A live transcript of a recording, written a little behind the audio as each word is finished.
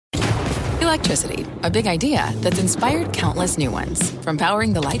Electricity, a big idea that's inspired countless new ones. From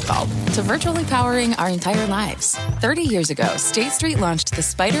powering the light bulb to virtually powering our entire lives. 30 years ago, State Street launched the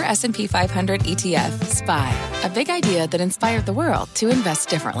Spider S&P 500 ETF, SPY. A big idea that inspired the world to invest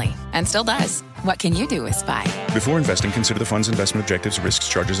differently. And still does. What can you do with SPY? Before investing, consider the fund's investment objectives, risks,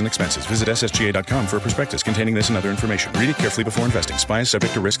 charges, and expenses. Visit ssga.com for a prospectus containing this and other information. Read it carefully before investing. SPY is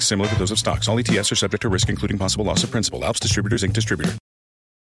subject to risks similar to those of stocks. All ETFs are subject to risk, including possible loss of principal. Alps Distributors, Inc. Distributor.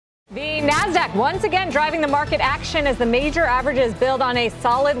 The Nasdaq once again driving the market action as the major averages build on a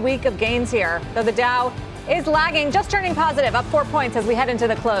solid week of gains here. Though the Dow is lagging, just turning positive, up 4 points as we head into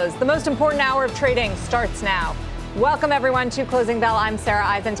the close. The most important hour of trading starts now. Welcome, everyone, to Closing Bell. I'm Sarah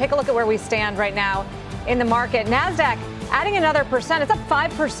Eisen. Take a look at where we stand right now in the market. Nasdaq adding another percent. It's up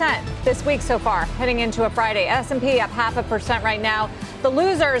 5% this week so far, heading into a Friday. S&P up 0.5% right now. The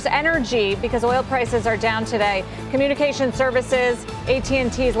losers, energy, because oil prices are down today. Communication services,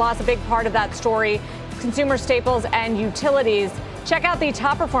 AT&T's lost a big part of that story. Consumer staples and utilities. Check out the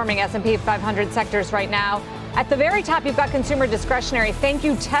top-performing S&P 500 sectors right now. At the very top, you've got consumer discretionary. Thank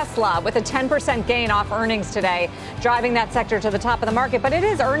you, Tesla, with a 10% gain off earnings today, driving that sector to the top of the market. But it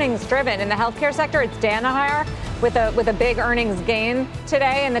is earnings driven. In the healthcare sector, it's Danaher with a big earnings gain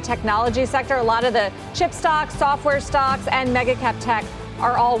today. In the technology sector, a lot of the chip stocks, software stocks, and mega cap tech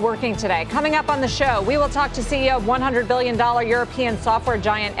are all working today. Coming up on the show, we will talk to CEO of $100 billion European software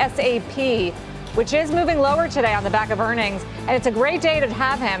giant SAP, which is moving lower today on the back of earnings. And it's a great day to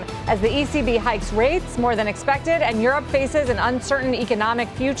have him as the ECB hikes rates more than expected and Europe faces an uncertain economic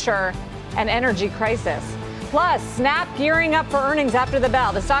future and energy crisis. Plus, Snap gearing up for earnings after the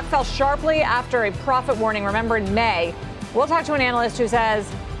bell. The stock fell sharply after a profit warning, remember, in May. We'll talk to an analyst who says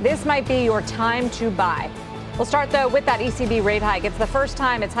this might be your time to buy. We'll start, though, with that ECB rate hike. It's the first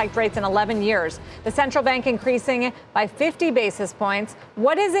time it's hiked rates in 11 years. The central bank increasing by 50 basis points.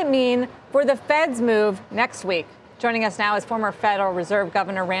 What does it mean for the Fed's move next week? Joining us now is former Federal Reserve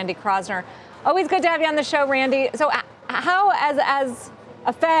Governor Randy Kroszner. Always good to have you on the show, Randy. So how, as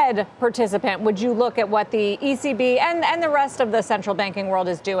a Fed participant, would you look at what the ECB and the rest of the central banking world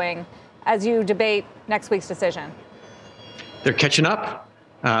is doing as you debate next week's decision? They're catching up.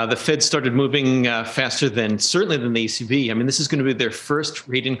 The Fed started moving faster certainly than the ECB. I mean, this is going to be their first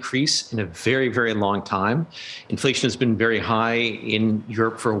rate increase in a very, very long time. Inflation has been very high in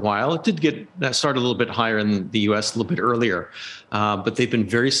Europe for a while. It did get started a little bit higher in the U.S. a little bit earlier, but they've been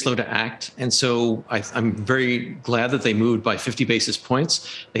very slow to act. And so I'm very glad that they moved by 50 basis points.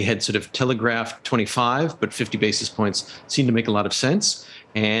 They had sort of telegraphed 25, but 50 basis points seemed to make a lot of sense.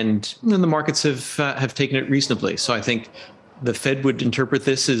 And then the markets have taken it reasonably. So I think the Fed would interpret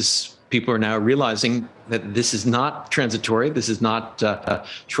this as people are now realizing that this is not transitory, this is not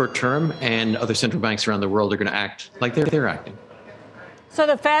short term, and other central banks around the world are going to act like they're acting. So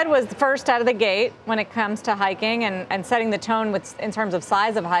the Fed was the first out of the gate when it comes to hiking and setting the tone in terms of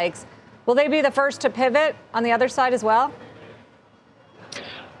size of hikes. Will they be the first to pivot on the other side as well?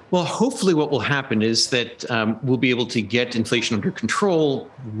 Well, hopefully what will happen is that we'll be able to get inflation under control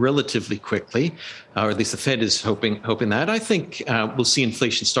relatively quickly, or at least the Fed is hoping that. I think we'll see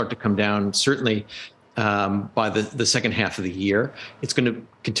inflation start to come down, certainly by the second half of the year. It's going to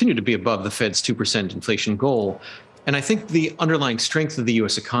continue to be above the Fed's 2% inflation goal. And I think the underlying strength of the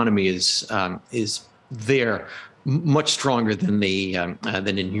U.S. economy is there, much stronger than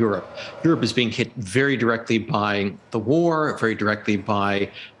in Europe. Europe is being hit very directly by the war, very directly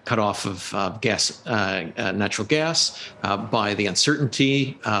by cutoff of natural gas, by the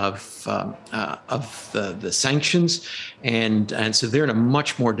uncertainty of the sanctions, and so they're in a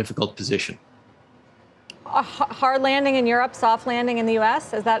much more difficult position. A hard landing in Europe, soft landing in the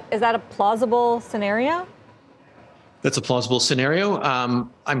U.S. Is that a plausible scenario? That's a plausible scenario.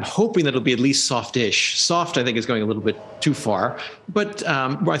 I'm hoping that it'll be at least soft-ish. Soft, I think, is going a little bit too far. But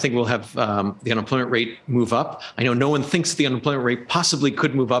I think we'll have the unemployment rate move up. I know no one thinks the unemployment rate possibly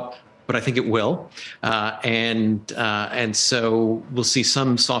could move up, but I think it will. And so we'll see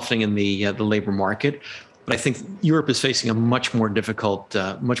some softening in the labor market. But I think Europe is facing a much more difficult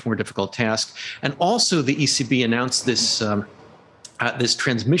task. And also, the ECB announced this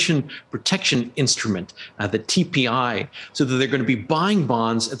transmission protection instrument, the TPI, so that they're going to be buying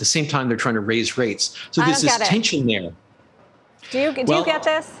bonds at the same time they're trying to raise rates. So there's this tension there. Do you get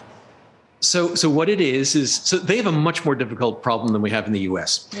this? So what it is so they have a much more difficult problem than we have in the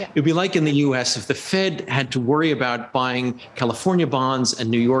U.S. Yeah. It would be like in the U.S. if the Fed had to worry about buying California bonds and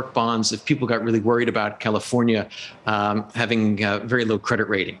New York bonds if people got really worried about California having very low credit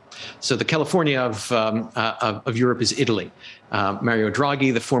rating. So the California of Europe is Italy. Mario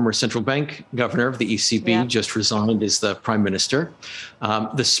Draghi, the former central bank governor of the ECB, just resigned as the prime minister.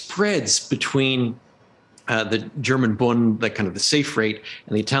 The spreads between the German Bund, that kind of the safe rate,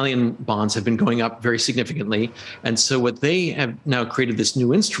 and the Italian bonds have been going up very significantly. And so what they have now created this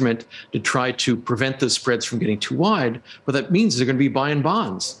new instrument to try to prevent those spreads from getting too wide. What that means is they're going to be buying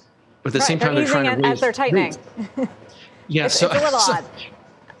bonds. But at the same time, they're trying to raise as they're tightening. Yeah, it's a little odd.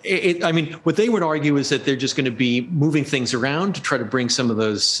 I mean, what they would argue is that they're just going to be moving things around to try to bring some of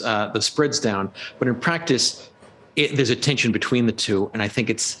those the spreads down. But in practice, there's a tension between the two. And I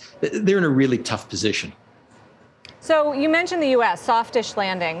think they're in a really tough position. So you mentioned the U.S., softish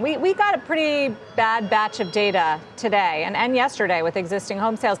landing. We got a pretty bad batch of data today and yesterday with existing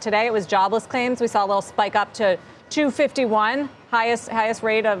home sales. Today it was jobless claims. We saw a little spike up to 251, highest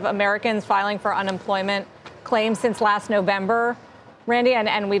rate of Americans filing for unemployment claims since last November. Randy,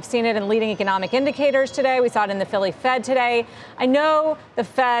 and we've seen it in leading economic indicators today. We saw it in the Philly Fed today. I know the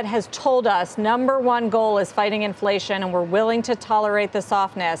Fed has told us number one goal is fighting inflation, and we're willing to tolerate the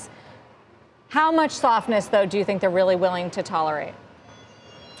softness. How much softness, though, do you think they're really willing to tolerate?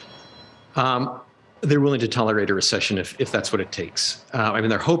 They're willing to tolerate a recession if that's what it takes. I mean,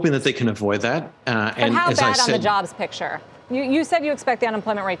 they're hoping that they can avoid that. But and how as bad I said, on the jobs picture? You said you expect the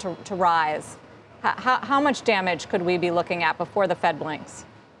unemployment rate to rise. How much damage could we be looking at before the Fed blinks?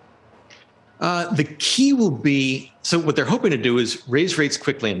 The key will be, so what they're hoping to do is raise rates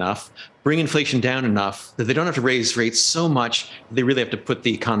quickly enough, bring inflation down enough that they don't have to raise rates so much that they really have to put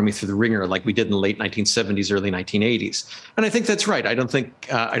the economy through the ringer like we did in the late 1970s, early 1980s. And I think that's right. I don't think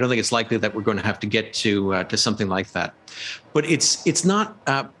it's likely that we're going to have to get to something like that. But it's not.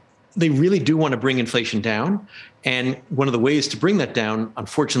 They really do want to bring inflation down. And one of the ways to bring that down,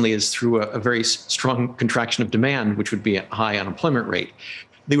 unfortunately, is through a very strong contraction of demand, which would be a high unemployment rate.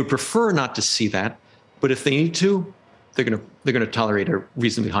 They would prefer not to see that, but if they need to, they're going to tolerate a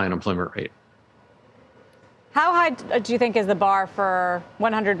reasonably high unemployment rate. How high do you think is the bar for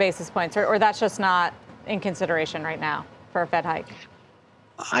 100 basis points, or that's just not in consideration right now for a Fed hike?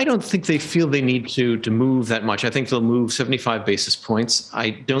 I don't think they feel they need to move that much. I think they'll move 75 basis points.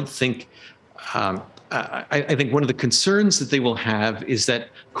 I don't think. I think one of the concerns that they will have is that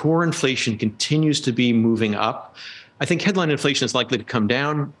core inflation continues to be moving up. I think headline inflation is likely to come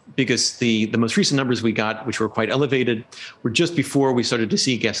down because the most recent numbers we got, which were quite elevated, were just before we started to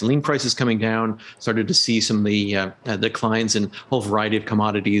see gasoline prices coming down, started to see some of the declines in a whole variety of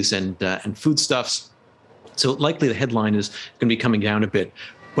commodities and foodstuffs. So likely the headline is going to be coming down a bit.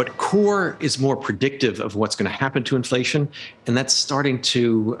 But core is more predictive of what's going to happen to inflation, and that's starting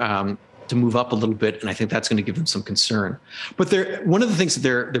to move up a little bit, and I think that's going to give them some concern. But one of the things that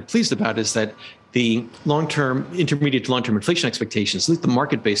they're pleased about is that the long-term, intermediate to long-term inflation expectations, at least the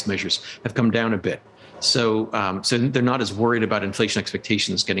market-based measures, have come down a bit. So they're not as worried about inflation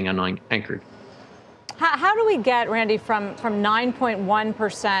expectations getting anchored. How do we get, Randy, from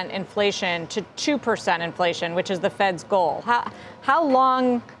 9.1% inflation to 2% inflation, which is the Fed's goal? How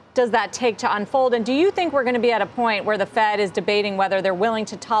long does that take to unfold? And do you think we're going to be at a point where the Fed is debating whether they're willing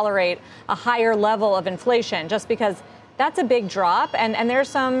to tolerate a higher level of inflation, just because that's a big drop and there's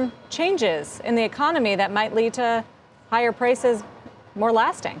some changes in the economy that might lead to higher prices more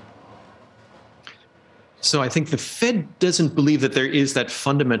lasting? So I think the Fed doesn't believe that there is that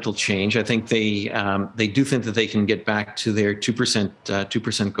fundamental change. I think they do think that they can get back to their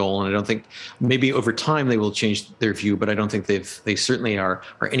 2% goal, and I don't think maybe over time they will change their view, but I don't think they certainly are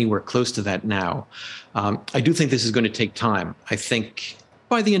anywhere close to that now. I do think this is going to take time. I think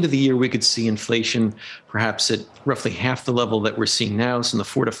by the end of the year we could see inflation perhaps at roughly half the level that we're seeing now, so in the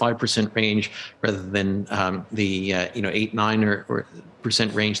 4 to 5% range, rather than the 8-9 or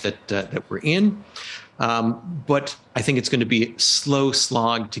percent range that we're in. But I think it's going to be a slow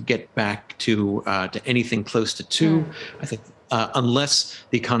slog to get back to anything close to 2. I think unless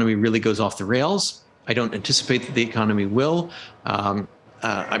the economy really goes off the rails, I don't anticipate that the economy will.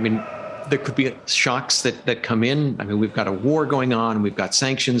 I mean, there could be shocks that come in. I mean, we've got a war going on. We've got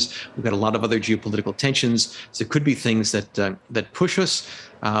sanctions. We've got a lot of other geopolitical tensions. So there could be things that push us.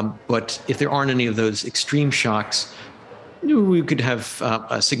 But if there aren't any of those extreme shocks, we could have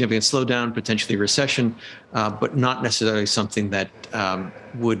a significant slowdown, potentially a recession, but not necessarily something that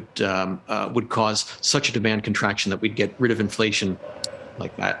would cause such a demand contraction that we'd get rid of inflation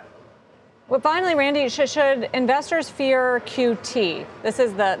like that. Well, finally, Randy, should investors fear QT? This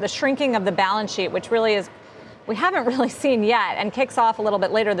is the shrinking of the balance sheet, which really is, we haven't really seen yet and kicks off a little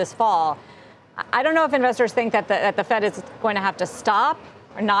bit later this fall. I don't know if investors think that the Fed is going to have to stop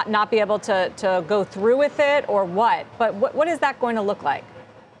or not be able to go through with it or what. But what is that going to look like?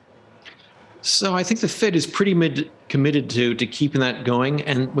 So I think the Fed is pretty committed to keeping that going.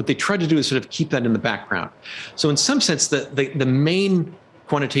 And what they try to do is sort of keep that in the background. So in some sense, the main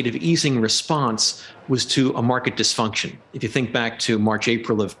quantitative easing response was to a market dysfunction. If you think back to March,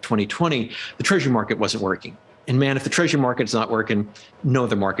 April of 2020, the Treasury market wasn't working. And man, if the Treasury market is not working, no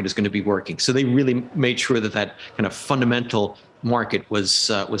other market is going to be working. So they really made sure that kind of fundamental market was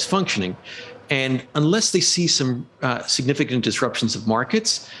functioning. And unless they see some significant disruptions of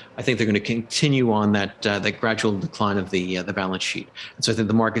markets, I think they're going to continue on that gradual decline of the balance sheet. And so I think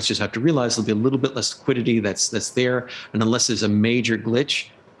the markets just have to realize there'll be a little bit less liquidity that's there. And unless there's a major glitch,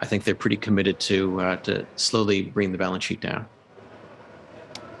 I think they're pretty committed to slowly bring the balance sheet down.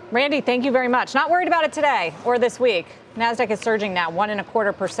 Randy, thank you very much. Not worried about it today or this week. Nasdaq is surging now,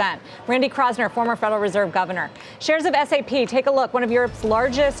 1.25%. Randy Krasner, former Federal Reserve governor. Shares of SAP, take a look. One of Europe's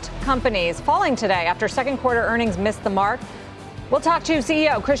largest companies, falling today after second quarter earnings missed the mark. We'll talk to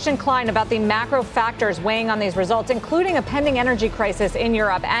CEO Christian Klein about the macro factors weighing on these results, including a pending energy crisis in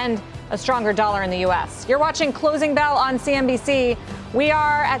Europe and a stronger dollar in the U.S. You're watching Closing Bell on CNBC. We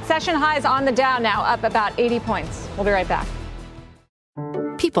are at session highs on the Dow now, up about 80 points. We'll be right back.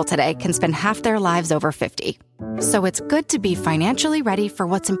 People today can spend half their lives over 50. So it's good to be financially ready for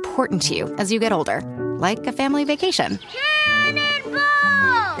what's important to you as you get older, like a family vacation. Cannonball!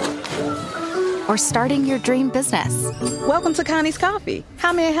 Or starting your dream business. Welcome to Connie's Coffee.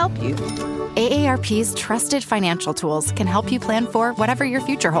 How may I help you? AARP's trusted financial tools can help you plan for whatever your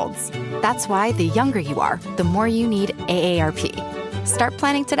future holds. That's why the younger you are, the more you need AARP. Start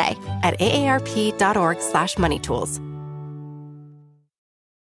planning today at aarp.org/moneytools.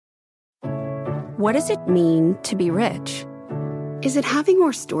 What does it mean to be rich? Is it having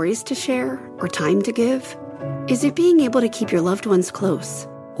more stories to share or time to give? Is it being able to keep your loved ones close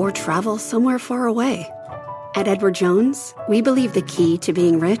or travel somewhere far away? At Edward Jones, we believe the key to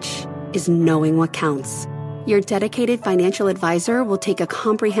being rich is knowing what counts. Your dedicated financial advisor will take a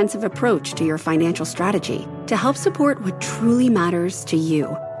comprehensive approach to your financial strategy to help support what truly matters to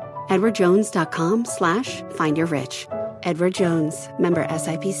you. EdwardJones.com/findyourrich. Edward Jones, member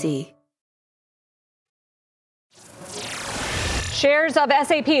SIPC. Shares of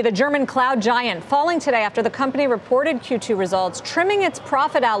SAP, the German cloud giant, falling today after the company reported Q2 results, trimming its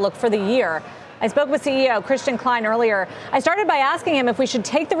profit outlook for the year. I spoke with CEO Christian Klein earlier. I started by asking him if we should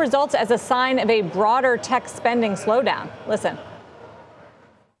take the results as a sign of a broader tech spending slowdown. Listen.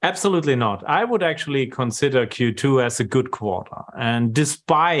 Absolutely not. I would actually consider Q2 as a good quarter. And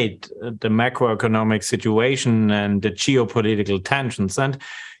despite the macroeconomic situation and the geopolitical tensions, and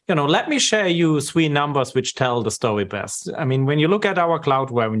let me share you three numbers which tell the story best. I mean, when you look at our cloud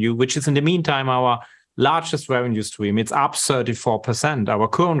revenue, which is in the meantime our largest revenue stream, it's up 34%. Our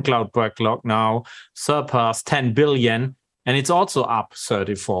current cloud backlog now surpassed 10 billion, and it's also up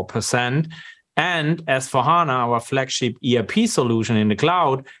 34%. And as for HANA, our flagship ERP solution in the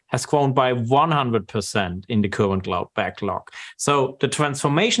cloud has grown by 100% in the current cloud backlog. So the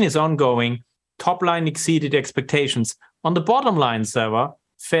transformation is ongoing. Top line exceeded expectations. On the bottom line, Sarah,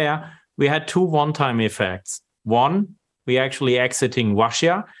 we had two one-time effects. One, we actually exiting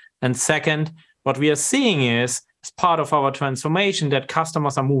Russia. And second, what we are seeing is, as part of our transformation, that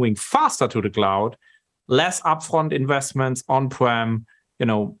customers are moving faster to the cloud, less upfront investments on-prem,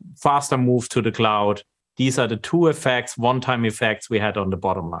 faster move to the cloud. These are the two effects, one-time effects we had on the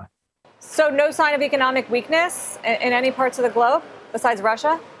bottom line. So no sign of economic weakness in any parts of the globe besides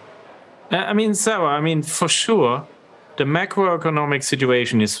Russia? Sarah, for sure, the macroeconomic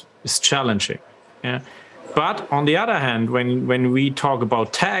situation is challenging. Yeah. But on the other hand, when we talk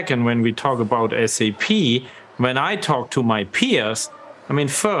about tech and when we talk about SAP, when I talk to my peers,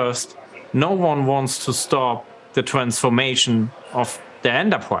 first, no one wants to stop the transformation of the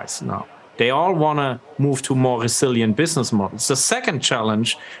enterprise now. They all want to move to more resilient business models. The second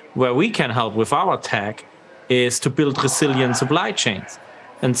challenge where we can help with our tech is to build resilient supply chains.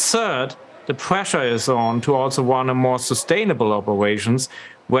 And third, the pressure is on to also run a more sustainable operations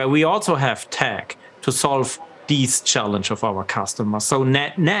where we also have tech to solve these challenges of our customers. So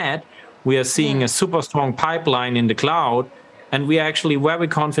net, we are seeing a super strong pipeline in the cloud, and we are actually very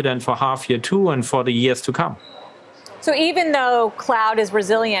confident for half year two and for the years to come. So even though cloud is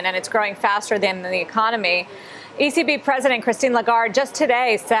resilient and it's growing faster than the economy, ECB President Christine Lagarde just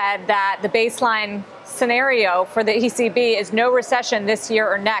today said that the baseline scenario for the ECB is no recession this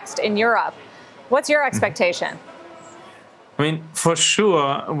year or next in Europe. What's your expectation? I mean, for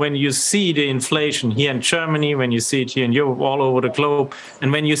sure, when you see the inflation here in Germany, when you see it here in Europe, all over the globe,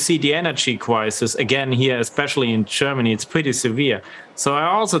 and when you see the energy crisis, again here, especially in Germany, it's pretty severe. So I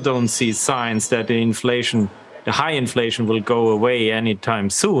also don't see signs that the high inflation will go away anytime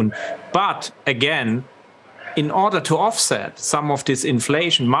soon. But again, in order to offset some of this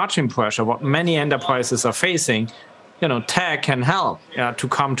inflation margin pressure, what many enterprises are facing, tech can help to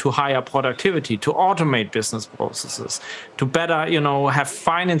come to higher productivity, to automate business processes, to better, have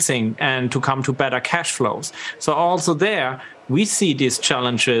financing and to come to better cash flows. So also there, we see these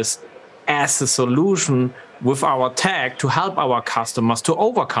challenges as a solution with our tech to help our customers to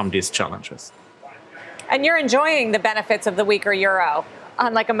overcome these challenges. And you're enjoying the benefits of the weaker euro,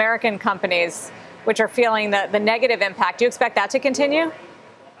 unlike American companies, which are feeling the negative impact. Do you expect that to continue?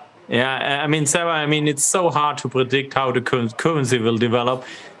 Yeah, I mean, Sarah, it's so hard to predict how the currency will develop.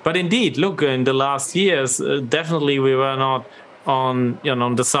 But indeed, look, in the last years, definitely we were not on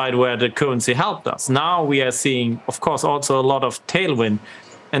the side where the currency helped us. Now we are seeing, of course, also a lot of tailwind.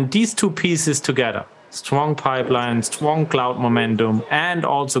 And these two pieces together, strong pipeline, strong cloud momentum, and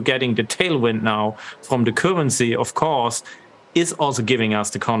also getting the tailwind now from the currency, of course, is also giving us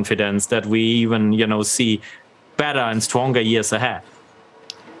the confidence that we even, see better and stronger years ahead.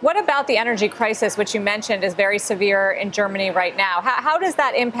 What about the energy crisis, which you mentioned is very severe in Germany right now? How does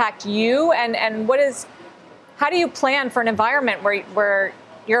that impact you? And how do you plan for an environment where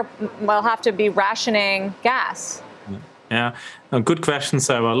Europe will have to be rationing gas? Yeah, a good question,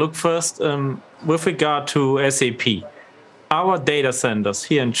 Sarah. Look, first, with regard to SAP, our data centers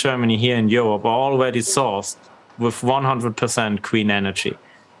here in Germany, here in Europe, are already sourced with 100% clean energy.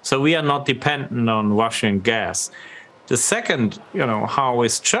 So we are not dependent on Russian gas. The second, how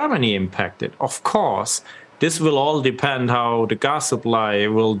is Germany impacted? Of course, this will all depend how the gas supply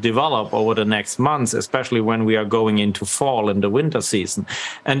will develop over the next months, especially when we are going into fall and the winter season.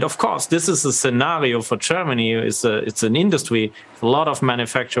 And of course, this is a scenario for Germany. It's an industry, a lot of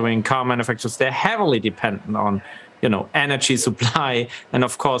manufacturing, car manufacturers, they're heavily dependent on energy supply, and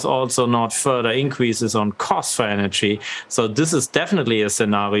of course also not further increases on cost for energy. So this is definitely a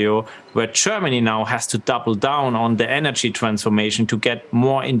scenario where Germany now has to double down on the energy transformation to get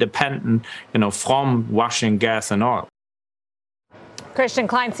more independent, from Russian gas and oil. Christian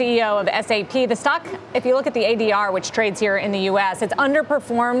Klein, CEO of SAP. The stock, if you look at the ADR, which trades here in the U.S., it's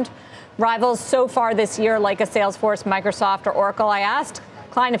underperformed rivals so far this year, like a Salesforce, Microsoft, or Oracle. I asked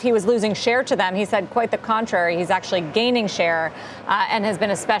Klein if he was losing share to them. He said quite the contrary. He's actually gaining share and has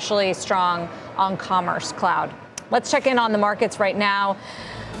been especially strong on Commerce Cloud. Let's check in on the markets right now.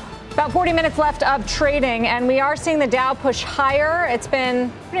 About 40 minutes left of trading, and we are seeing the Dow push higher. It's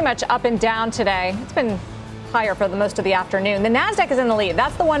been pretty much up and down today. It's been higher for the most of the afternoon. The Nasdaq is in the lead.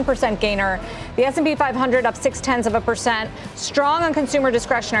 That's the 1% gainer. The S&P 500 up 0.6%. Strong on consumer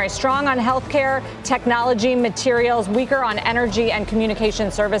discretionary, strong on healthcare, technology, materials, weaker on energy and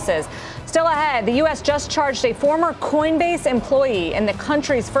communication services. Still ahead, the U.S. just charged a former Coinbase employee in the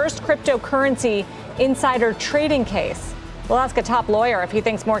country's first cryptocurrency insider trading case. We'll ask a top lawyer if he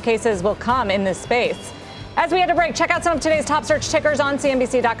thinks more cases will come in this space. As we head to break, check out some of today's top search tickers on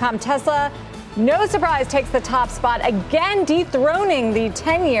CNBC.com. Tesla, no surprise, takes the top spot, again dethroning the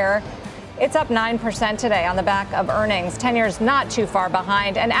 10-year. It's up 9% today on the back of earnings. 10 years not too far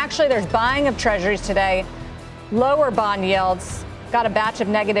behind. And actually, there's buying of treasuries today, lower bond yields. Got a batch of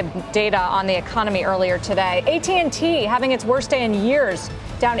negative data on the economy earlier today. AT&T having its worst day in years,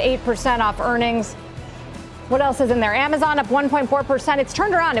 down 8% off earnings. What else is in there? Amazon up 1.4%. It's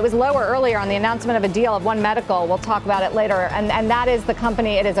turned around. It was lower earlier on the announcement of a deal of One Medical. We'll talk about it later. And that is the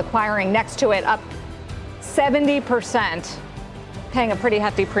company it is acquiring next to it, up 70%. Paying a pretty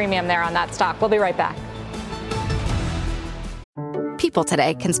hefty premium there on that stock. We'll be right back. People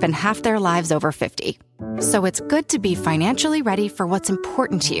today can spend half their lives over 50. So it's good to be financially ready for what's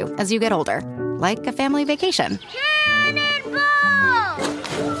important to you as you get older, like a family vacation.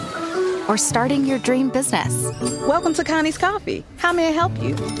 Or starting your dream business. Welcome to Connie's Coffee. How may I help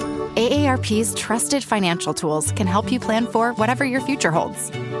you? AARP's trusted financial tools can help you plan for whatever your future holds.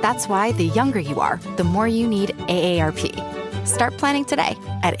 That's why the younger you are, the more you need AARP. Start planning today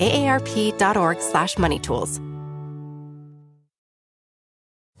at aarp.org/moneytools.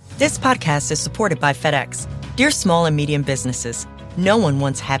 This podcast is supported by FedEx. Dear small and medium businesses, no one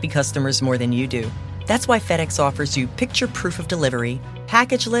wants happy customers more than you do. That's why FedEx offers you picture proof of delivery,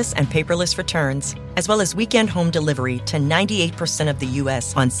 packageless and paperless returns, as well as weekend home delivery to 98% of the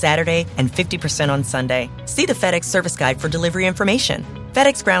U.S. on Saturday and 50% on Sunday. See the FedEx service guide for delivery information.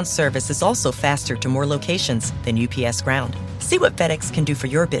 FedEx Ground service is also faster to more locations than UPS Ground. See what FedEx can do for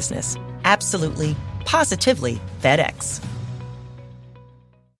your business. Absolutely, positively FedEx.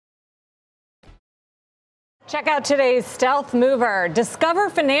 Check out today's stealth mover, Discover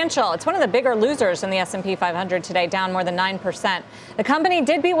Financial. It's one of the bigger losers in the S&P 500 today, down more than 9%. The company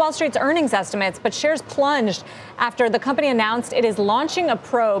did beat Wall Street's earnings estimates, but shares plunged after the company announced it is launching a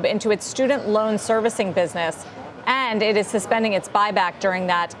probe into its student loan servicing business, and it is suspending its buyback during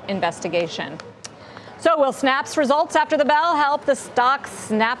that investigation. So will Snap's results after the bell help the stock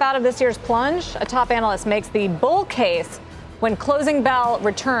snap out of this year's plunge? A top analyst makes the bull case when closing bell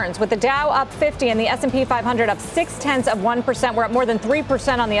returns, with the Dow up 50 and the S&P 500 up 0.6%. We're up more than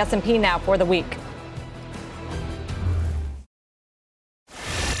 3% on the S&P now for the week.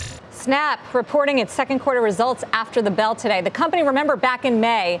 Snap reporting its second quarter results after the bell today. The company, remember, back in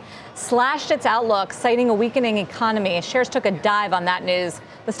May, slashed its outlook, citing a weakening economy. Shares took a dive on that news.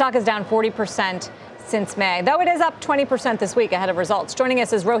 The stock is down 40% since May, though it is up 20% this week ahead of results. Joining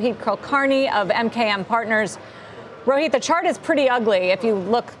us is Rohit Kulkarni of MKM Partners. Rohit, the chart is pretty ugly if you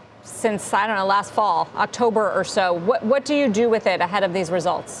look since, I don't know, last fall, October or so. What do you do with it ahead of these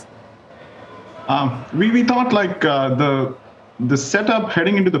results? We thought like the setup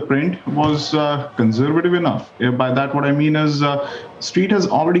heading into the print was conservative enough. By that, what I mean is Street has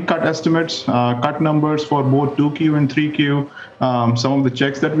already cut estimates, cut numbers for both 2Q and 3Q. Some of the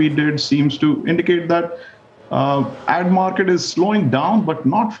checks that we did seems to indicate that ad market is slowing down, but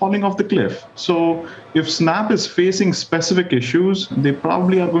not falling off the cliff. So if Snap is facing specific issues, they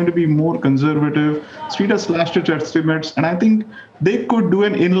probably are going to be more conservative. Street has slashed its estimates, and I think they could do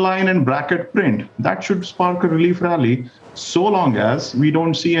an inline and bracket print. That should spark a relief rally, so long as we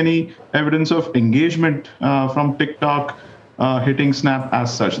don't see any evidence of engagement from TikTok hitting Snap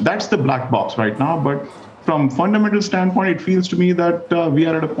as such. That's the black box right now. But from fundamental standpoint, it feels to me that we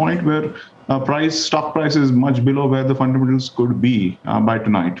are at a point where stock price is much below where the fundamentals could be by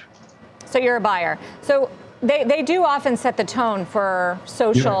tonight. So you're a buyer. So they do often set the tone for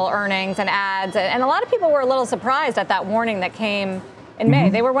social earnings and ads. And a lot of people were a little surprised at that warning that came in May.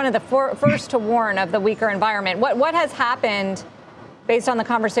 They were one of the first to warn of the weaker environment. What has happened based on the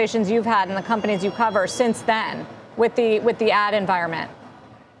conversations you've had and the companies you cover since then with the ad environment?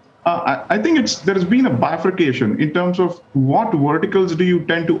 I think there's been a bifurcation in terms of what verticals do you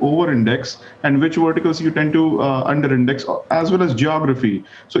tend to over-index and which verticals you tend to under-index, as well as geography.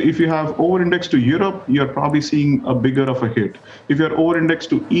 So if you have over-indexed to Europe, you're probably seeing a bigger of a hit. If you're over-indexed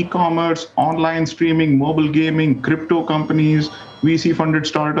to e-commerce, online streaming, mobile gaming, crypto companies, VC-funded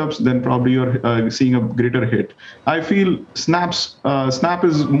startups, then probably you're seeing a greater hit. I feel Snap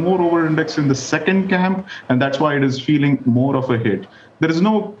is more over-indexed in the second camp, and that's why it is feeling more of a hit. There is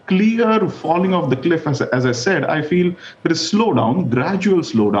no clear falling off the cliff, as I said. I feel there is slowdown, gradual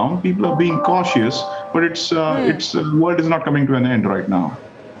slowdown. People are being cautious, but the world is not coming to an end right now.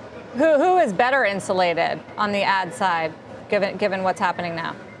 Who is better insulated on the ad side, given what's happening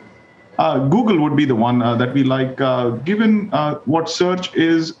now? Google would be the one that we like. Given what search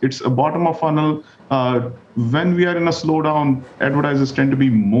is, it's a bottom of funnel. When we are in a slowdown, advertisers tend to be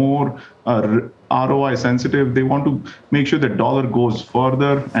more ROI sensitive. They want to make sure the dollar goes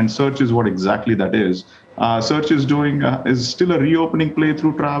further, and search is what exactly that is. Search is still a reopening play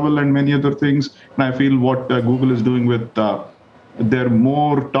through travel and many other things. And I feel what Google is doing with their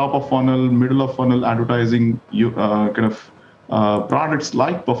more top of funnel, middle of funnel advertising products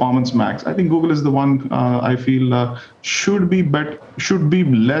like Performance Max, I think Google is the one I feel should be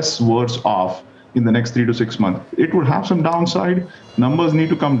less worse off in the next 3 to 6 months. It would have some downside. Numbers need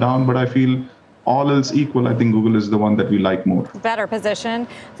to come down, but I feel all else equal, I think Google is the one that we like more. Better position.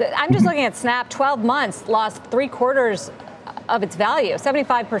 I'm just looking at Snap. 12 months, lost 3/4 of its value,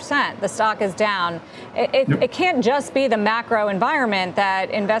 75%. The stock is down. It can't just be the macro environment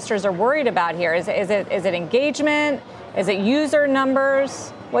that investors are worried about here. Is it engagement? Is it user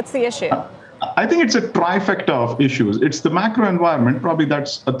numbers? What's the issue? I think it's a trifecta of issues. It's the macro environment. Probably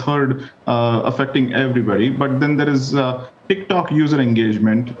that's a third affecting everybody. But then there is TikTok user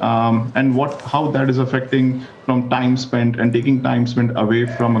engagement and how that is affecting from time spent and taking time spent away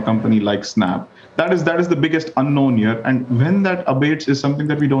from a company like Snap. That is the biggest unknown here. And when that abates is something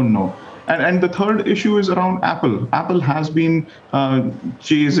that we don't know. And the third issue is around Apple. Apple has been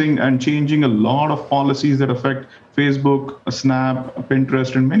chasing and changing a lot of policies that affect Facebook, Snap,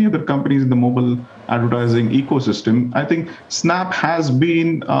 Pinterest, and many other companies in the mobile advertising ecosystem. I think Snap has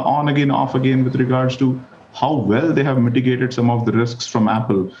been on again, off again with regards to how well they have mitigated some of the risks from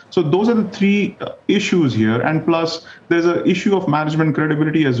Apple. So those are the three issues here. And plus, there's an issue of management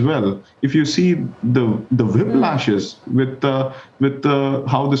credibility as well. If you see the whiplashes with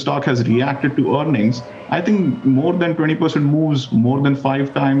how the stock has reacted to earnings, I think more than 20% moves, more than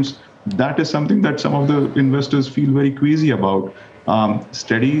 5 times, that is something that some of the investors feel very queasy about.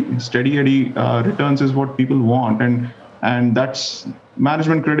 Steady Eddie returns is what people want, and that's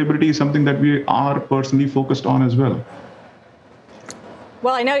management credibility is something that we are personally focused on as well.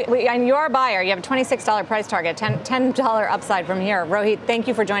 Well, I know and you're a buyer. You have a $26 price target, $10 upside from here. Rohit, thank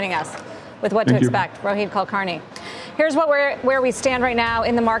you for joining us with what to expect. Rohit Kulkarni. Here's where we stand right now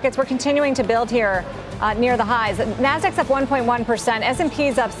in the markets. We're continuing to build here near the highs. Nasdaq's up 1.1%,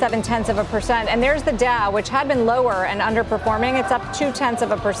 S&P's up 0.7%, and there's the Dow, which had been lower and underperforming. It's up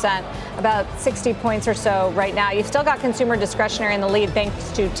 0.2%, about 60 points or so right now. You've still got consumer discretionary in the lead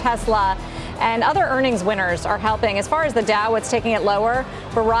thanks to Tesla. And other earnings winners are helping. As far as the Dow, what's taking it lower?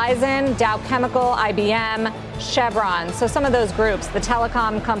 Verizon, Dow Chemical, IBM, Chevron. So some of those groups, the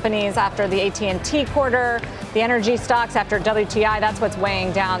telecom companies after the AT&T quarter, the energy stocks after WTI, that's what's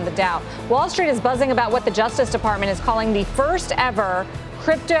weighing down the Dow. Wall Street is buzzing about what the Justice Department is calling the first ever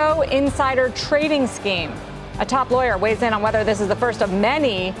crypto insider trading scheme. A top lawyer weighs in on whether this is the first of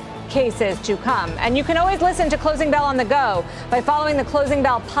many cases to come. And you can always listen to Closing Bell on the go by following the Closing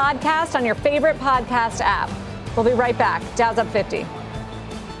Bell podcast on your favorite podcast app. We'll be right back. Dow's up 50.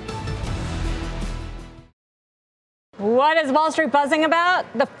 What is Wall Street buzzing about?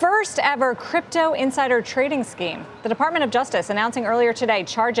 The first ever crypto insider trading scheme. The Department of Justice announcing earlier today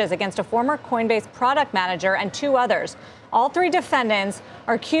charges against a former Coinbase product manager and 2 others. All 3 defendants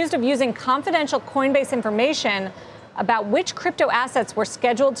are accused of using confidential Coinbase information about which crypto assets were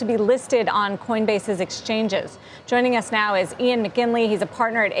scheduled to be listed on Coinbase's exchanges. Joining us now is Ian McKinley. He's a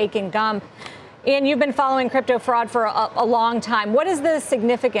partner at Aiken Gump. Ian, you've been following crypto fraud for a long time. What is the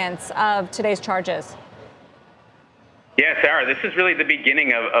significance of today's charges? Yeah, Sarah, this is really the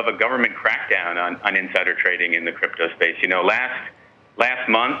beginning of a government crackdown on insider trading in the crypto space. You know, last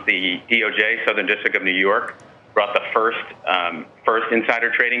month, the DOJ, Southern District of New York, brought the first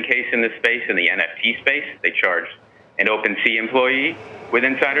insider trading case in this space, in the NFT space. They charged an OpenSea employee with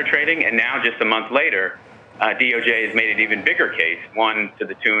insider trading, and now just a month later, DOJ has made an even bigger case, one to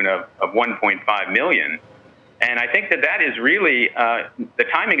the tune of $1.5 million. And I think that is really, the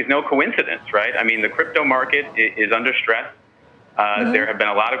timing is no coincidence, right? I mean, the crypto market is under stress. There have been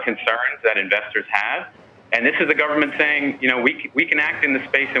a lot of concerns that investors have, and this is the government saying, you know, we can act in the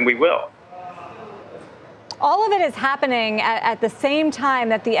space and we will. All of it is happening at the same time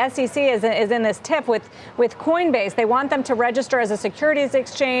that the SEC is in this tiff with Coinbase. They want them to register as a securities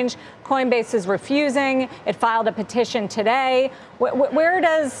exchange. Coinbase is refusing. It filed a petition today. Where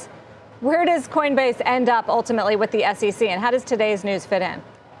does Coinbase end up ultimately with the SEC, and how does today's news fit in?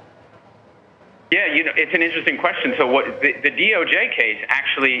 Yeah, you know, it's an interesting question. So what the DOJ case,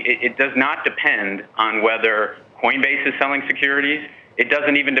 actually, it does not depend on whether Coinbase is selling securities. It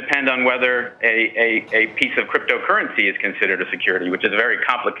doesn't even depend on whether a piece of cryptocurrency is considered a security, which is a very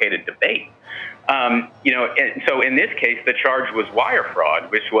complicated debate. You know, and so in this case, the charge was wire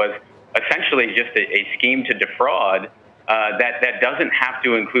fraud, which was essentially just a scheme to defraud that doesn't have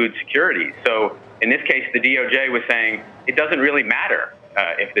to include securities. So in this case, the DOJ was saying it doesn't really matter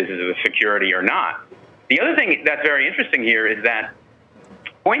if this is a security or not. The other thing that's very interesting here is that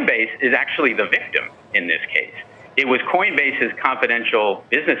Coinbase is actually the victim in this case. It was Coinbase's confidential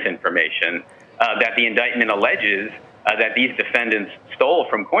business information that the indictment alleges that these defendants stole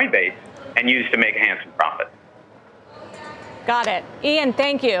from Coinbase and used to make a handsome profit. Got it. Ian,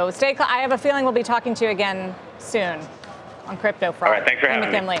 thank you. I have a feeling we'll be talking to you again soon on crypto fraud. All right, thanks for having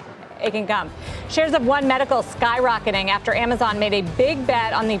McKinley. Aiken Gump. Shares of One Medical skyrocketing after Amazon made a big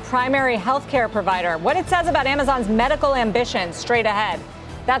bet on the primary healthcare provider. What it says about Amazon's medical ambitions straight ahead.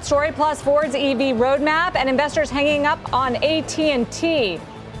 That story plus Ford's EV roadmap and investors hanging up on AT&T.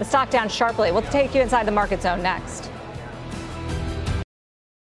 The stock down sharply. We'll take you inside the market zone next.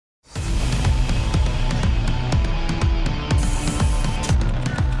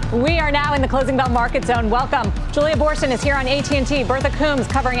 We are now in the Closing Bell Market Zone. Welcome. Julia Borson is here on AT&T. Bertha Coombs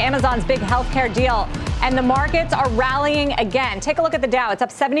covering Amazon's big healthcare deal. And the markets are rallying again. Take a look at the Dow. It's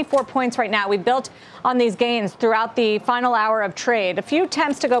up 74 points right now. We built on these gains throughout the final hour of trade. A few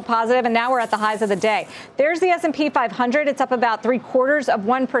attempts to go positive, and now we're at the highs of the day. There's the S&P 500. It's up about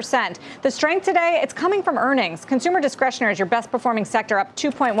 0.75%. The strength today, it's coming from earnings. Consumer discretionary is your best performing sector, up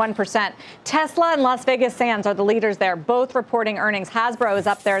 2.1%. Tesla and Las Vegas Sands are the leaders there, both reporting earnings. Hasbro is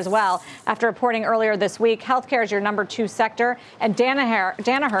up there as well after reporting earlier this week. Healthcare is your number 2 sector, and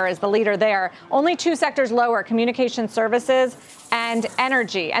Danaher is the leader there. Only 2 sectors sectors lower: communication services and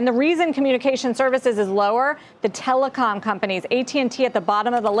energy. And the reason communication services is lower, the telecom companies, AT&T at the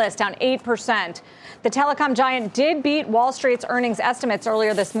bottom of the list, down 8%. The telecom giant did beat Wall Street's earnings estimates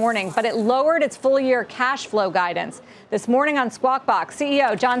earlier this morning, but it lowered its full-year cash flow guidance. This morning on Squawk Box,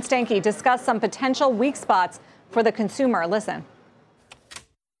 CEO John Stankey discussed some potential weak spots for the consumer. Listen.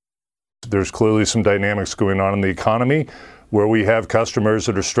 There's clearly some dynamics going on in the economy where we have customers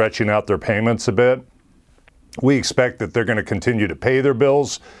that are stretching out their payments a bit. We expect that they're going to continue to pay their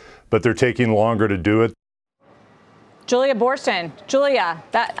bills, but they're taking longer to do it. Julia Boorstin. Julia,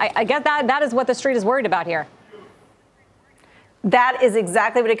 I get that. That is what the street is worried about here. That is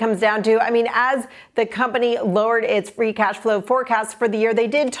exactly what it comes down to. I mean, as the company lowered its free cash flow forecast for the year, they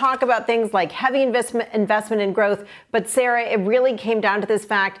did talk about things like heavy investment in growth. But Sarah, it really came down to this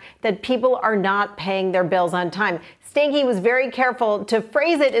fact that people are not paying their bills on time. Stankey was very careful to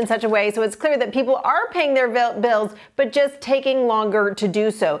phrase it in such a way so it's clear that people are paying their bills, but just taking longer to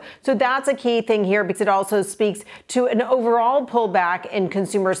do so. So that's a key thing here because it also speaks to an overall pullback in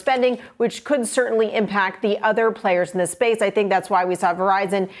consumer spending, which could certainly impact the other players in the space. I think that's why we saw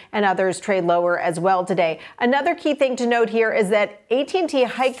Verizon and others trade lower as well today. Another key thing to note here is that AT&T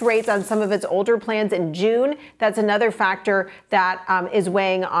hiked rates on some of its older plans in June. That's another factor that is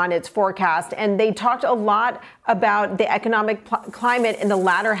weighing on its forecast. And they talked a lot about the economic climate in the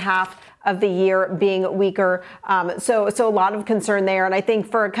latter half of the year being weaker. So a lot of concern there. And I think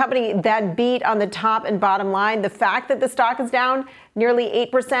for a company that beat on the top and bottom line, the fact that the stock is down nearly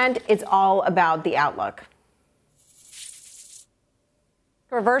 8%, it's all about the outlook.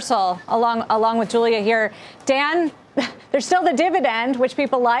 Reversal along with Julia here. Dan, there's still the dividend, which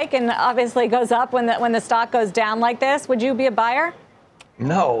people like, and obviously goes up when the stock goes down like this. Would you be a buyer?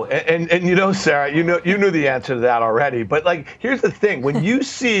 No, and you know, Sarah, you knew the answer to that already. But like, here's the thing: when you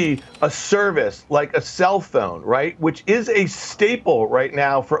see a service like a cell phone, right, which is a staple right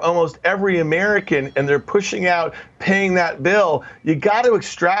now for almost every American, and they're pushing out paying that bill, you got to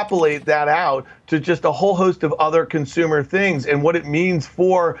extrapolate that out to just a whole host of other consumer things and what it means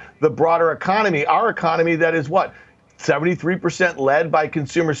for the broader economy, our economy that is what? 73% led by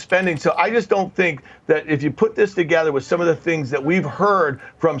consumer spending. So I just don't think that if you put this together with some of the things that we've heard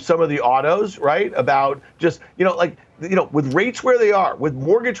from some of the autos, right, about just, with rates where they are, with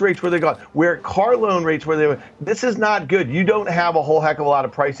mortgage rates where they're gone, where car loan rates where they are, this is not good. You don't have a whole heck of a lot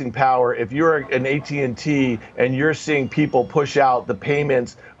of pricing power if you're an AT&T and you're seeing people push out the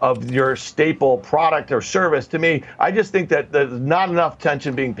payments of your staple product or service. To me, I just think that there's not enough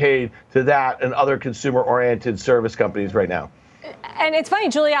attention being paid to that and other consumer-oriented service companies right now. And it's funny,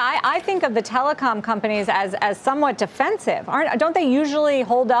 Julia, I think of the telecom companies as somewhat defensive. Don't they usually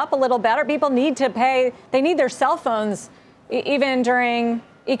hold up a little better? People need to pay. They need their cell phones even during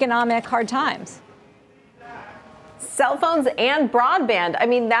economic hard times. Cell phones and broadband. I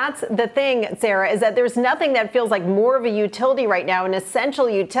mean, that's the thing, Sarah, is that there's nothing that feels like more of a utility right now, an essential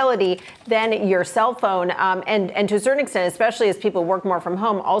utility, than your cell phone. And to a certain extent, especially as people work more from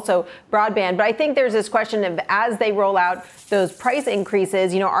home, also broadband. But I think there's this question of as they roll out those price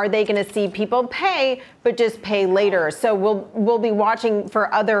increases, are they going to see people pay, but just pay later? So we'll be watching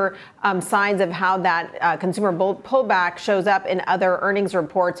for other signs of how that consumer pullback shows up in other earnings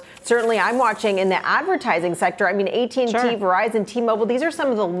reports. Certainly, I'm watching in the advertising sector. I mean, AT&T, sure. Verizon, T-Mobile, these are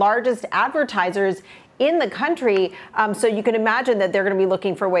some of the largest advertisers in the country. So you can imagine that they're going to be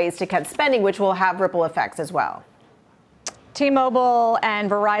looking for ways to cut spending, which will have ripple effects as well. T-Mobile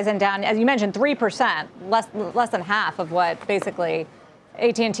and Verizon down, as you mentioned, 3%, less than half of what basically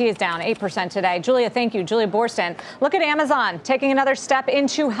AT&T is down 8% today. Julia, thank you. Julia Boorstin. Look at Amazon taking another step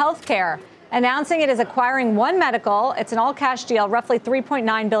into healthcare, announcing it is acquiring One Medical. It's an all-cash deal, roughly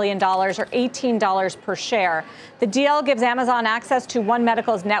 $3.9 billion or $18 per share. The deal gives Amazon access to One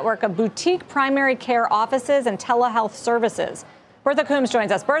Medical's network of boutique primary care offices and telehealth services. Bertha Coombs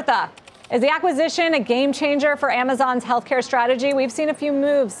joins us. Bertha, is the acquisition a game changer for Amazon's healthcare strategy? We've seen a few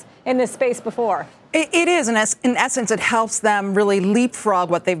moves in this space before. It is. In essence, it helps them really leapfrog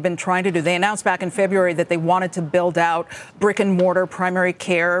what they've been trying to do. They announced back in February that they wanted to build out brick and mortar primary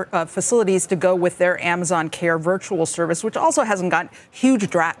care facilities to go with their Amazon Care virtual service, which also hasn't got huge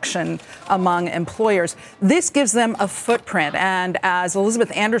traction among employers. This gives them a footprint. And as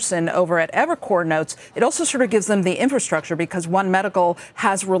Elizabeth Anderson over at Evercore notes, it also sort of gives them the infrastructure because One Medical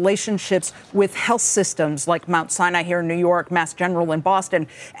has relationships with health systems like Mount Sinai here in New York, Mass General in Boston,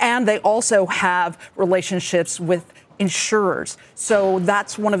 and they also have relationships with insurers. So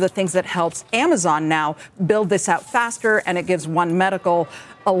that's one of the things that helps Amazon now build this out faster, and it gives One Medical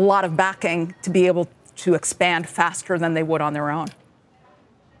a lot of backing to be able to expand faster than they would on their own.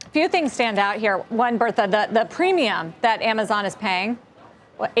 few things stand out here. One, Bertha, the premium that Amazon is paying,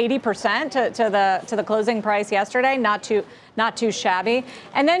 80% to the closing price yesterday, not too shabby.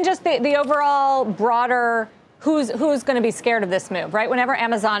 And then just the overall broader who's going to be scared of this move, right? Whenever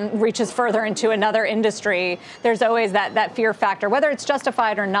Amazon reaches further into another industry, there's always that fear factor, whether it's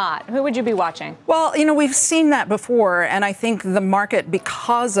justified or not. Who would you be watching? Well, we've seen that before, and I think the market,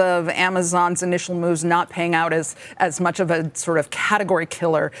 because of Amazon's initial moves not paying out as much of a sort of category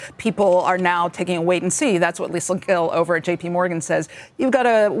killer, people are now taking a wait and see. That's what Lisa Gill over at JP Morgan says. You've got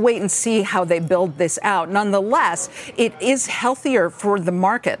to wait and see how they build this out. Nonetheless, it is healthier for the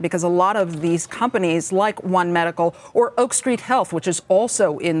market because a lot of these companies like One Medical or Oak Street Health, which is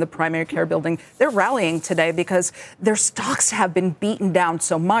also in the primary care building, they're rallying today because their stocks have been beaten down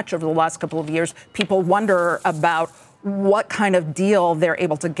so much over the last couple of years. People wonder about what kind of deal they're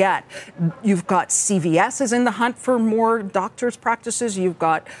able to get. You've got CVS is in the hunt for more doctors' practices. You've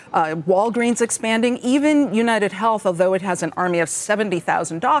got Walgreens expanding. Even United Health, although it has an army of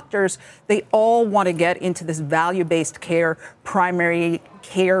 70,000 doctors, they all want to get into this value-based care, primary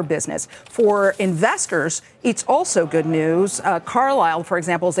care business. For investors, it's also good news. Carlyle, for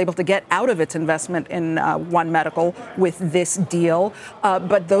example, is able to get out of its investment in One Medical with this deal.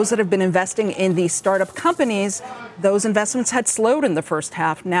 But those that have been investing in these startup companies, those investments had slowed in the first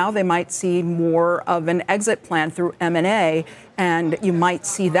half. Now they might see more of an exit plan through M&A, and you might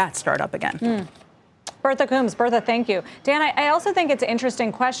see that start up again. Bertha Coombs. Bertha, thank you. Dan, I also think it's an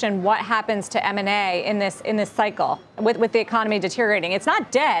interesting question what happens to M&A in this cycle with the economy deteriorating. It's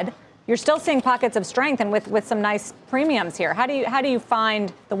not dead. You're still seeing pockets of strength and with some nice premiums here. How do you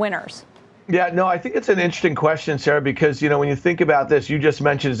find the winners? Yeah, no, I think it's an interesting question, Sarah, because, when you think about this, you just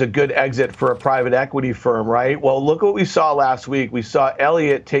mentioned it's a good exit for a private equity firm, right? Well, look what we saw last week. We saw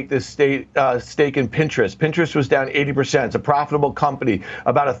Elliott take this stake in Pinterest. Pinterest was down 80%. It's a profitable company.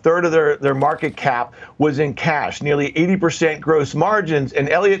 About a third of their market cap was in cash, nearly 80% gross margins. And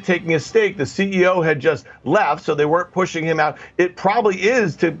Elliott taking a stake, the CEO had just left, so they weren't pushing him out. It probably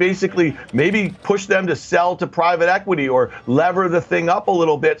is to basically maybe push them to sell to private equity or lever the thing up a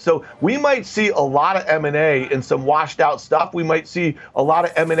little bit. So we might see a lot of M&A and some washed out stuff. We might see a lot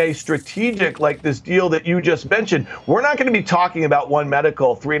of M&A strategic, like this deal that you just mentioned. We're not going to be talking about One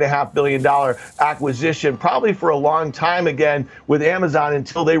Medical, $3.5 billion acquisition, probably for a long time again with Amazon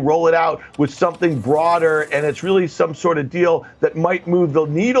until they roll it out with something broader. And it's really some sort of deal that might move the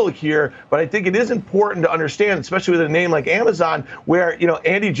needle here. But I think it is important to understand, especially with a name like Amazon, where,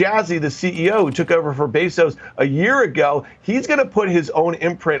 Andy Jassy, the CEO who took over for Bezos a year ago, he's going to put his own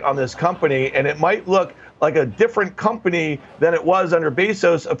imprint on this company. And it might look like a different company than it was under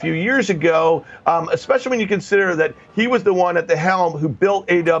Bezos a few years ago, especially when you consider that he was the one at the helm who built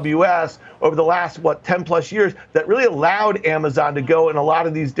AWS over the last, 10 plus years that really allowed Amazon to go in a lot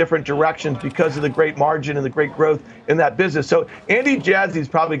of these different directions because of the great margin and the great growth in that business. So Andy Jassy's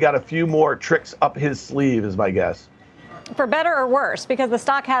probably got a few more tricks up his sleeve, is my guess. For better or worse, because the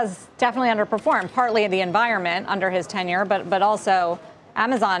stock has definitely underperformed, partly the environment under his tenure, but also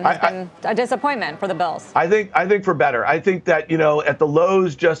Amazon has been a disappointment for the Bills. I think for better. I think that, at the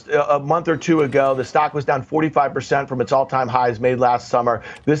lows just a month or two ago, the stock was down 45% from its all-time highs made last summer.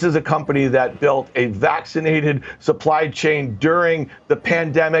 This is a company that built a vaccinated supply chain during the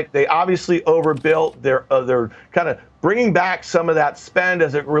pandemic. They obviously overbuilt. They're kind of bringing back some of that spend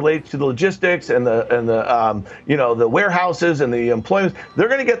as it relates to the logistics and the warehouses and the employment. They're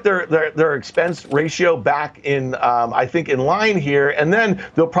going to get their expense ratio back in, I think, in line here. And then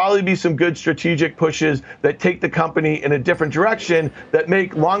there'll probably be some good strategic pushes that take the company in a different direction that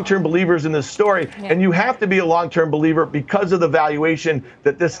make long-term believers in this story. Yeah. And you have to be a long-term believer because of the valuation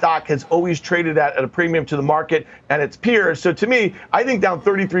that this stock has always traded at a premium to the market and its peers. So to me, I think down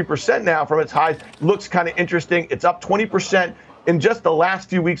 33% now from its highs looks kind of interesting. It's up 20% in just the last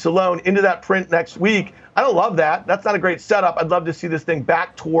few weeks alone into that print next week. I don't love that. That's not a great setup. I'd love to see this thing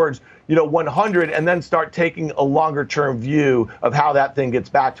back towards 100 and then start taking a longer term view of how that thing gets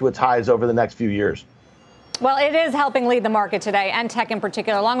back to its highs over the next few years. Well, it is helping lead the market today, and tech in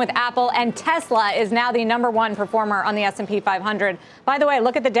particular, along with Apple, and Tesla is now the number one performer on the S&P 500. By the way,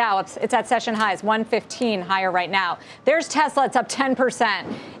 look at the Dow. It's at session highs, 115 higher right now. There's Tesla. It's up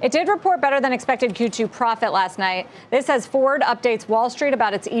 10%. It did report better than expected Q2 profit last night. This as Ford updates Wall Street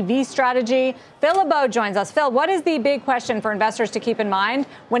about its EV strategy. Phil LeBeau joins us. Phil, what is the big question for investors to keep in mind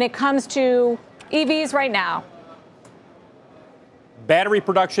when it comes to EVs right now? Battery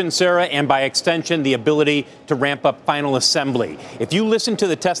production, Sarah, and by extension, the ability to ramp up final assembly. If you listened to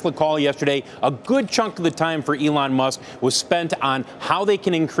the Tesla call yesterday, a good chunk of the time for Elon Musk was spent on how they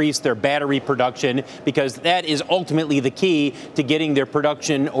can increase their battery production, because that is ultimately the key to getting their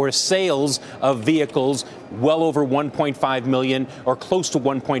production or sales of vehicles well over 1.5 million or close to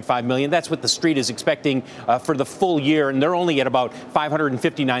 1.5 million. That's what the street is expecting for the full year, and they're only at about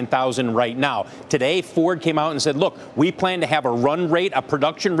 559,000 right now. Today, Ford came out and said, look, we plan to have a run rate, a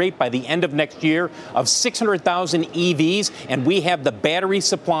production rate by the end of next year of 600,000 EVs, and we have the battery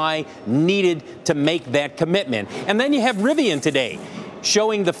supply needed to make that commitment. And then you have Rivian today,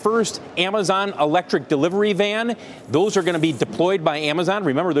 showing the first Amazon electric delivery van. Those are going to be deployed by Amazon.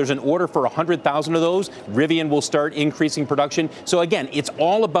 Remember, there's an order for 100,000 of those. Rivian will start increasing production. So again, it's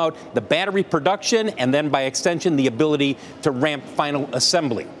all about the battery production and then by extension, the ability to ramp final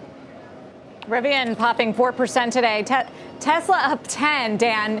assembly. Rivian popping 4% today. Tesla up 10,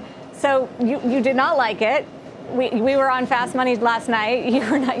 Dan. So you did not like it. We were on Fast Money last night.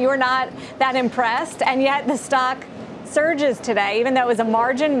 You were not that impressed, and yet the stock surges today, even though it was a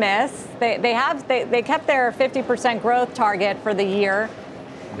margin miss. They kept their 50% growth target for the year.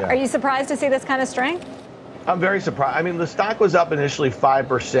 Yeah. Are you surprised to see this kind of strength? I'm very surprised. I mean, the stock was up initially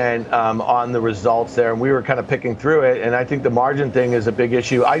 5% on the results there, and we were kind of picking through it. And I think the margin thing is a big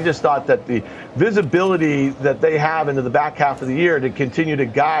issue. I just thought that the visibility that they have into the back half of the year to continue to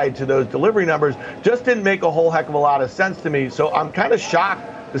guide to those delivery numbers just didn't make a whole heck of a lot of sense to me. So I'm kind of shocked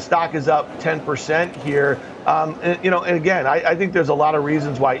the stock is up 10% here. And again, I think there's a lot of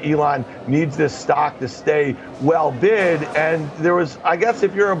reasons why Elon needs this stock to stay well bid. And there was, I guess,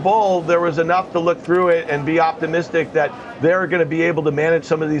 if you're a bull, there was enough to look through it and be optimistic that they're going to be able to manage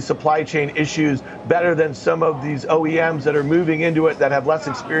some of these supply chain issues better than some of these OEMs that are moving into it that have less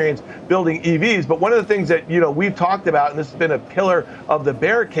experience building EVs. But one of the things that, we've talked about, and this has been a pillar of the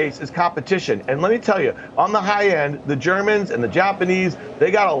bear case, is competition. And let me tell you, on the high end, the Germans and the Japanese,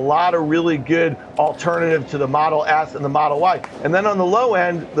 they got a lot of really good alternatives to the Model S and the Model Y. And then on the low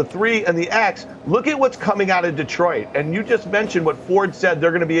end, the 3 and the X, look at what's coming out of Detroit. And you just mentioned what Ford said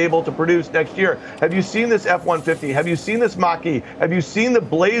they're going to be able to produce next year. Have you seen this F-150? Have you seen this Mach-E? Have you seen the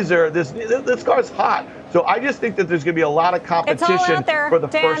Blazer? This car's hot. So I just think that there's going to be a lot of competition for the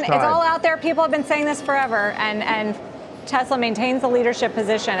first time. It's all out there. People have been saying this forever. And Tesla maintains the leadership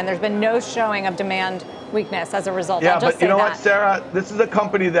position, and there's been no showing of demand weakness as a result. Yeah, but you know what, Sarah? This is a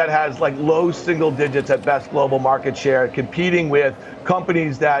company that has like low single digits at best global market share, competing with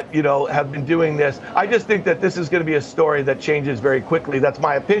companies that, have been doing this. I just think that this is going to be a story that changes very quickly. That's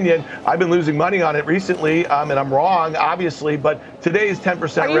my opinion. I've been losing money on it recently, and I'm wrong, obviously, but today's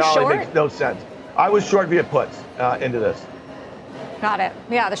 10% rally makes no sense. I was short via puts into this. Got it.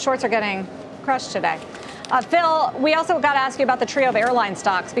 Yeah, the shorts are getting crushed today. Phil, we also got to ask you about the trio of airline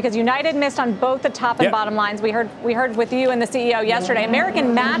stocks, because United missed on both the top and bottom lines. We heard with you and the CEO yesterday.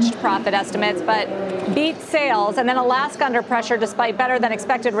 American matched profit estimates, but beat sales, and then Alaska under pressure despite better than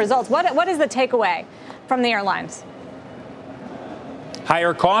expected results. What is the takeaway from the airlines?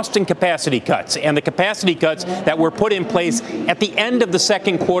 Higher cost and capacity cuts. And the capacity cuts that were put in place at the end of the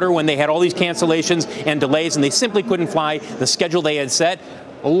second quarter when they had all these cancellations and delays and they simply couldn't fly the schedule they had set.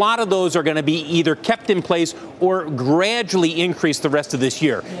 A lot of those are going to be either kept in place or gradually increased the rest of this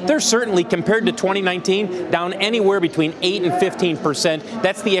year. They're certainly, compared to 2019, down anywhere between 8 and 15%.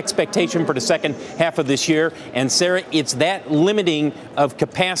 That's the expectation for the second half of this year. And Sarah, it's that limiting of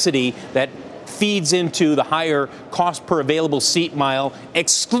capacity that feeds into the higher cost per available seat mile,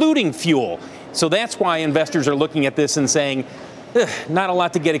 excluding fuel. So that's why investors are looking at this and saying, not a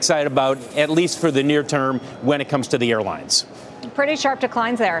lot to get excited about, at least for the near term when it comes to the airlines. Pretty sharp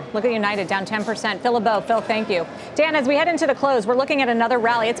declines there. Look at United, down 10%. Phil LeBeau. Phil, thank you. Dan, as we head into the close, we're looking at another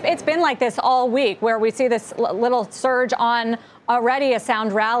rally. It's been like this all week, where we see this little surge on already a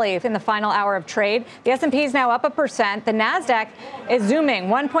sound rally in the final hour of trade. The S&P is now up 1%. The Nasdaq is zooming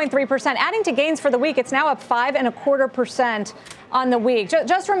 1.3%. Adding to gains for the week, it's now up 5.25% on the week.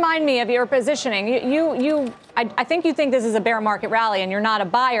 Just remind me of your positioning. I think you think this is a bear market rally, and you're not a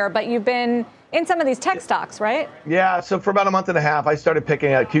buyer, but you've been in some of these tech stocks, right? Yeah, so for about a month and a half, I started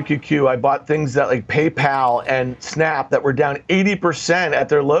picking at QQQ. I bought things that like PayPal and Snap that were down 80% at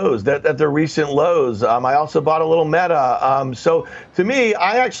their lows, at their recent lows. I also bought a little Meta. So to me,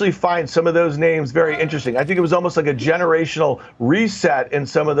 I actually find some of those names very interesting. I think it was almost like a generational reset in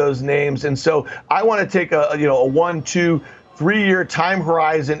some of those names. And so I want to take a 1, 2, 3-year time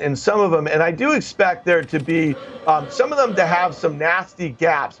horizon in some of them. And I do expect there to be some of them to have some nasty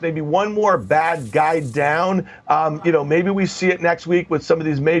gaps, maybe one more bad guide down. Maybe we see it next week with some of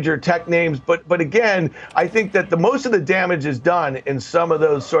these major tech names. But again, I think that the most of the damage is done in some of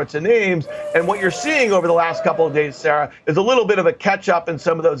those sorts of names. And what you're seeing over the last couple of days, Sarah, is a little bit of a catch up in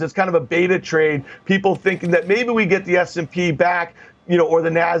some of those. It's kind of a beta trade. People thinking that maybe we get the S&P back, or the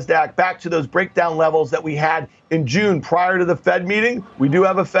Nasdaq back to those breakdown levels that we had in June prior to the Fed meeting. We do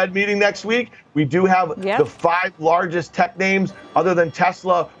have a Fed meeting next week. We do have the 5 largest tech names other than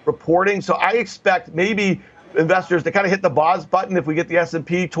Tesla reporting. So I expect maybe investors to kind of hit the pause button if we get the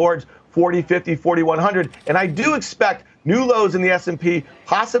S&P towards 40, 50, 4,100. And I do expect new lows in the S&P,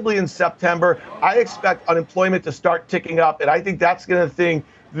 possibly in September. I expect unemployment to start ticking up. And I think that's going to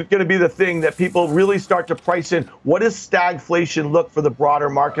be the thing that people really start to price in. What does stagflation look for the broader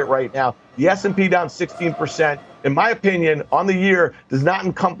market right now? The S&P down 16%, in my opinion, on the year does not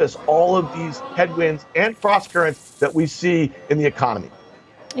encompass all of these headwinds and cross currents that we see in the economy.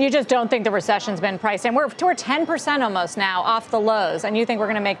 You just don't think the recession's been priced in. We're 10% almost now off the lows, and you think we're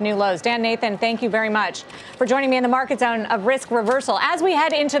going to make new lows. Dan Nathan, thank you very much for joining me in the market zone of risk reversal. As we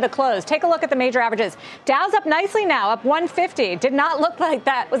head into the close, take a look at the major averages. Dow's up nicely now, up 150. Did not look like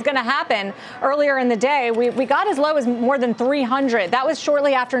that was going to happen earlier in the day. We got as low as more than 300. That was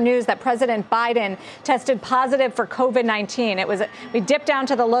shortly after news that President Biden tested positive for COVID-19. We dipped down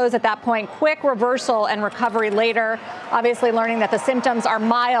to the lows at that point. Quick reversal and recovery later, obviously learning that the symptoms are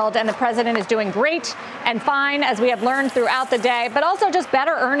mild and the president is doing great and fine, as we have learned throughout the day, but also just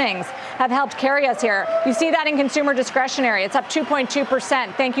better earnings have helped carry us here. You see that in consumer discretionary. It's up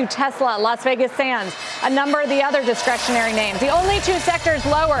 2.2%. Thank you, Tesla, Las Vegas Sands, a number of the other discretionary names. The only 2 sectors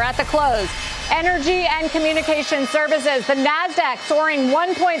lower at the close: energy and communication services. The Nasdaq soaring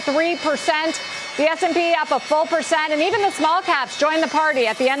 1.3%. The S&P up a full percent, and even the small caps join the party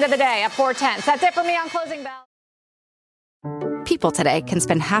at the end of the day at 4/10. That's it for me on Closing Bell. People today can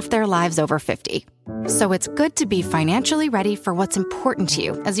spend half their lives over 50. So it's good to be financially ready for what's important to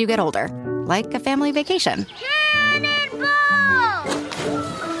you as you get older, like a family vacation.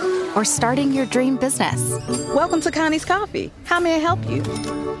 Or starting your dream business. Welcome to Connie's Coffee. How may I help you?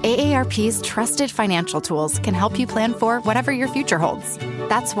 AARP's trusted financial tools can help you plan for whatever your future holds.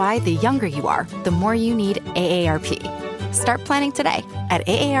 That's why the younger you are, the more you need AARP. Start planning today at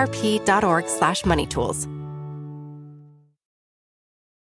aarp.org/moneytools.